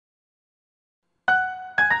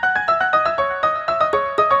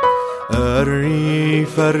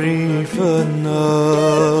الريف الريف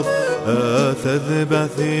الناغ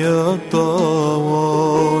أثذبث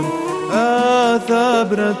الطاوون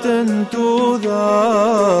أثبرة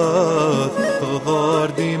تذاث تغار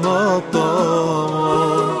دماء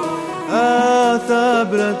الطاوون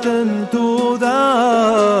أثبرة تذاث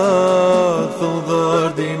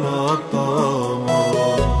تغار دماء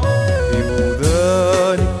الطاوون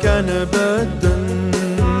يبوذان كان بدن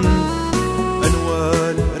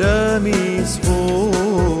أنوال رامي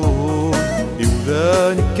سفون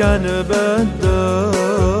يبوذان كان بدن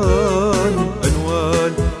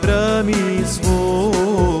أنوال رامي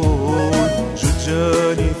سفون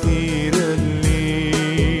ججاني ثير اللي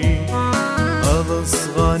أضص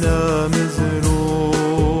غنام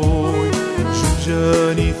زروي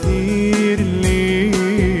ججاني ثير اللي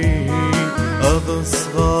أضص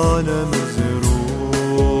غنام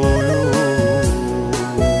زروي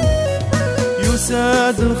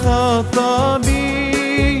يساد الخطابي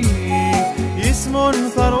اسم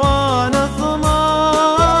ثروان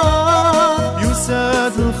الضمار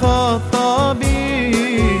يساد الخطابي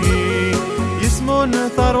اسم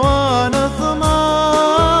ثروان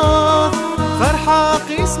الضمار فرحق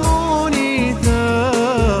اسم نيثان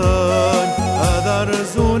هذا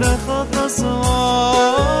رزون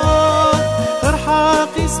خطصوان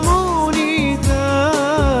فرحق اسم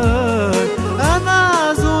نيثان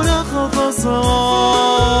هذا زون خطصوان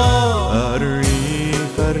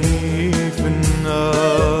الريف الريف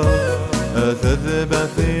الناغ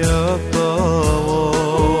أثذبث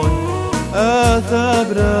الطاوون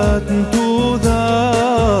أثبرة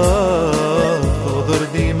تذاث تغار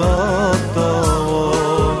دماء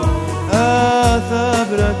الطاوون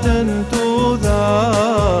أثبرة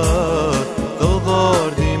تذاث تغار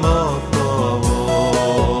دماء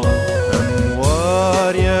الطاوون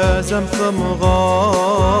أموار يا زمثم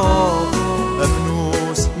غاض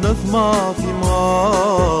أمنوس نثمى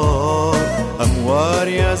ثمار أموار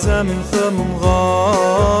يا زمثم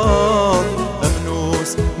غاض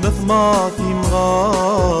أمنوس نثمى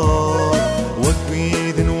ثمار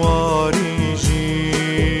وكويد واريجين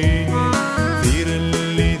ثير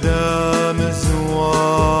اللي ذا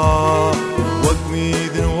مزوار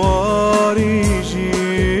وكويد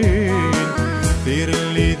واريجين ثير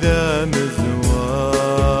اللي ذا مزوار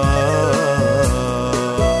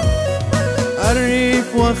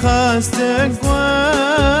الريف وخاس تقوى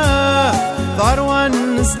ثروة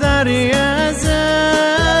نسدر يا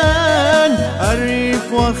زين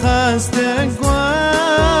الريف وخاس تقوى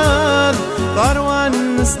ثروة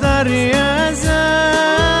نسدر يا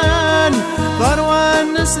زين ثروة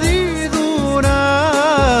نسدي ذرار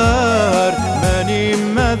ماني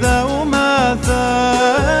ماذا وماثان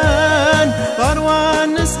ثروة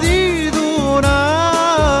نسدي ذرار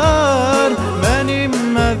ماني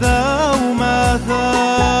ماذا وماثان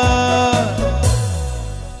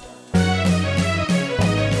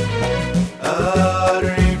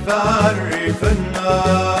الريف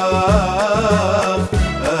الناغ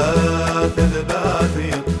أثذبث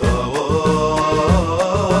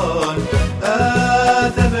الطاوون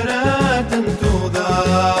أثبرة تذاث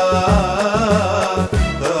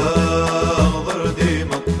تغار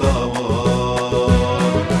دماء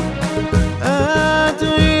الطاوون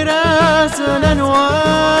أتوي راس الأنوال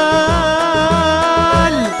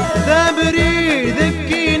ذبري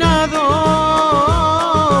ذكي ناظون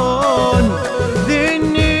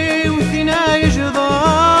ذني وثنا يجضار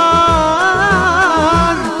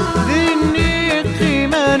ذني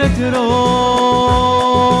قيمة نترون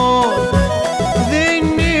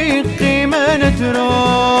ذني قيمة نترون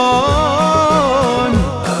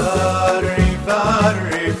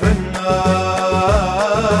الريف الناغ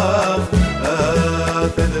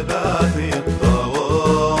أثذبث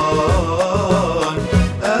الطاوون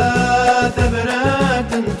أثبرة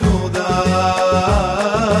تذاث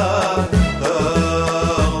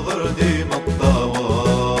تغار دماء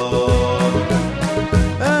الطاوون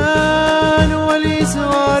أنوال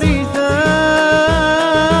يسوى